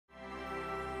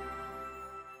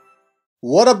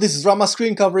What up, this is Rama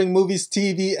Screen covering movies,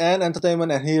 TV, and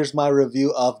entertainment, and here's my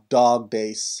review of Dog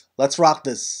Days. Let's rock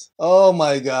this. Oh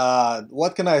my god,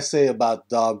 what can I say about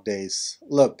Dog Days?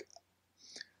 Look,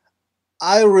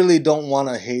 I really don't want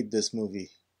to hate this movie.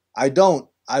 I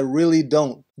really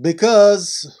don't.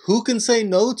 Because who can say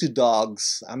no to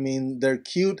dogs? I mean, they're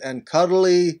cute and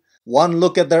cuddly. One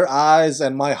look at their eyes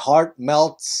and my heart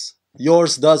melts.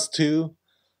 Yours does too.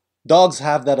 Dogs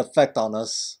have that effect on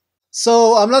us.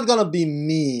 So I'm not gonna be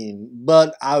mean,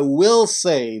 but I will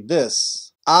say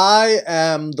this. I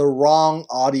am the wrong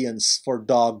audience for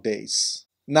Dog Days.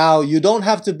 Now, you don't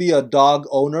have to be a dog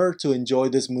owner to enjoy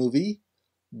this movie,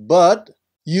 but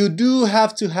you do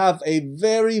have to have a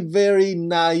very, very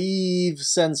naive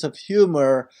sense of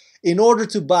humor in order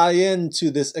to buy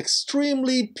into this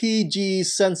extremely PG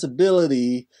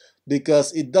sensibility,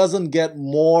 because it doesn't get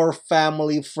more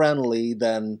family friendly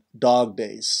than Dog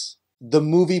Days. The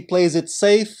movie plays it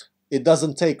safe, it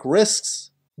doesn't take risks,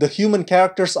 the human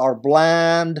characters are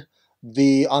bland,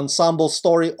 the ensemble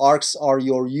story arcs are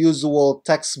your usual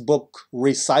textbook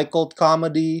recycled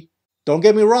comedy. Don't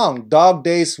get me wrong, Dog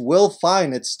Days will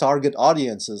find its target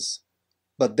audiences,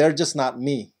 but they're just not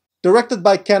me. Directed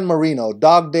by Ken Marino,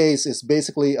 Dog Days is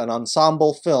basically an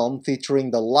ensemble film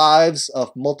featuring the lives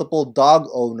of multiple dog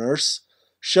owners,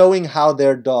 showing how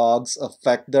their dogs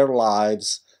affect their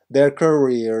lives, their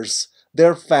careers,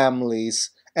 their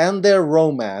families, and their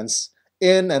romance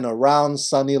in and around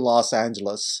sunny Los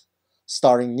Angeles.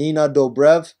 Starring Nina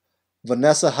Dobrev,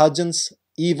 Vanessa Hudgens,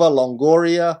 Eva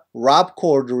Longoria,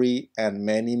 Corddry, and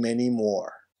many, many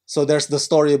more. So there's the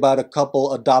story about a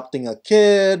couple adopting a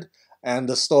kid, and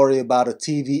the story about a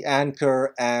TV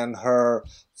anchor and her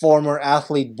former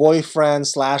athlete boyfriend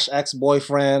slash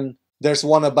ex-boyfriend. There's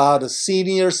one about a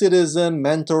senior citizen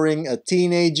mentoring a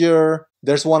teenager.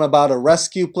 There's one about a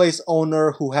rescue place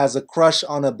owner who has a crush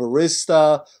on a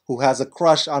barista, who has a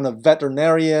crush on a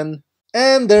veterinarian.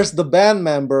 And there's the band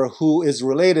member who is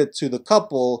related to the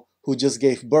couple who just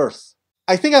gave birth.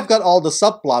 I think I've got all the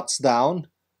subplots down.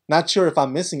 Not sure if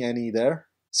I'm missing any there.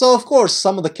 So of course,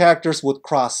 some of the characters would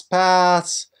cross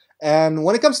paths. And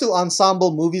when it comes to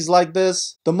ensemble movies like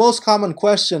this, the most common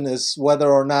question is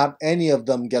whether or not any of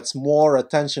them gets more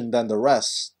attention than the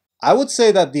rest. I would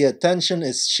say that the attention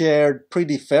is shared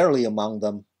pretty fairly among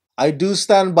them. I do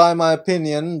stand by my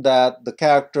opinion that the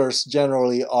characters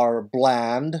generally are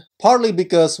bland, partly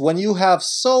because when you have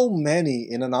so many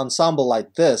in an ensemble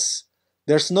like this,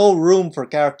 there's no room for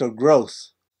character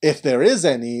growth. If there is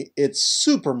any, it's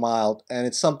super mild and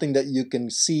it's something that you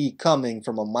can see coming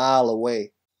from a mile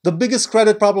away. The biggest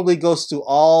credit probably goes to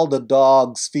all the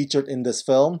dogs featured in this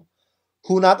film,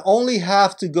 who not only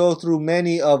have to go through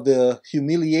many of the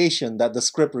humiliation that the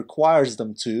script requires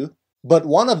them to, but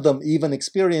one of them even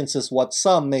experiences what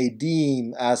some may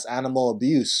deem as animal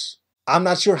abuse. I'm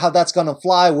not sure how that's gonna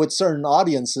fly with certain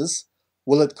audiences.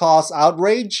 Will it cause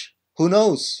outrage? Who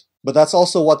knows? But that's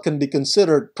also what can be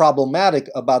considered problematic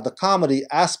about the comedy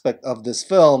aspect of this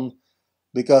film,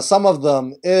 because some of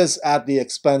them is at the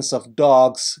expense of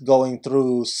dogs going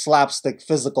through slapstick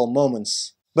physical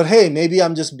moments. But hey, maybe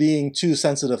I'm just being too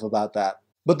sensitive about that.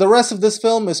 But the rest of this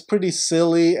film is pretty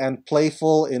silly and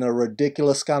playful in a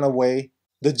ridiculous kind of way.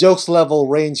 The jokes level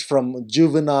range from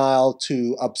juvenile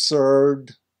to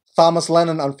absurd. Thomas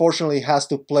Lennon unfortunately has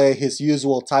to play his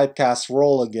usual typecast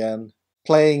role again,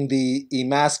 playing the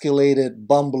emasculated,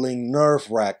 bumbling nerve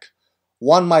wreck.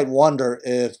 One might wonder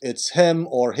if it's him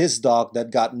or his dog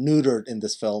that got neutered in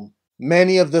this film.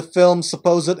 Many of the film's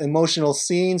supposed emotional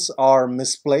scenes are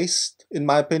misplaced, in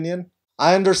my opinion.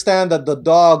 I understand that the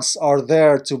dogs are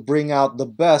there to bring out the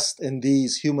best in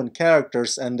these human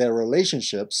characters and their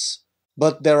relationships,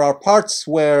 but there are parts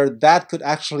where that could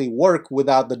actually work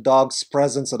without the dog's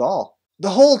presence at all. The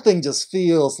whole thing just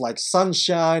feels like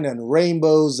sunshine and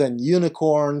rainbows and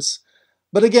unicorns.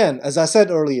 But again, as I said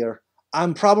earlier,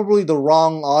 I'm probably the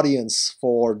wrong audience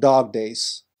for Dog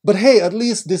Days. But hey, at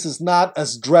least this is not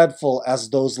as dreadful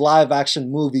as those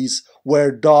live-action movies where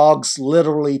dogs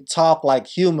literally talk like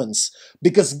humans.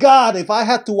 Because God, if I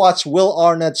had to watch Will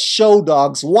Arnett's Show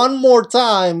Dogs one more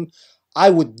time, I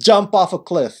would jump off a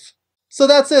cliff. So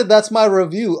that's it. That's my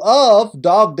review of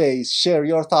Dog Days. Share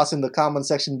your thoughts in the comment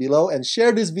section below and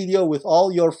share this video with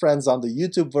all your friends on the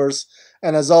YouTubeverse.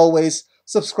 And as always,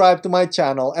 subscribe to my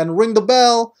channel and ring the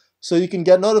bell so you can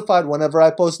get notified whenever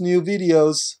I post new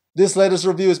videos. This latest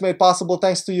review is made possible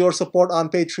thanks to your support on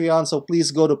Patreon, so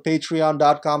please go to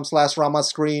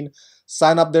patreon.com/ramascreen,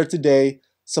 sign up there today,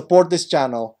 support this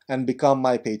channel, and become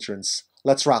my patrons.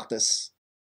 Let's rock this.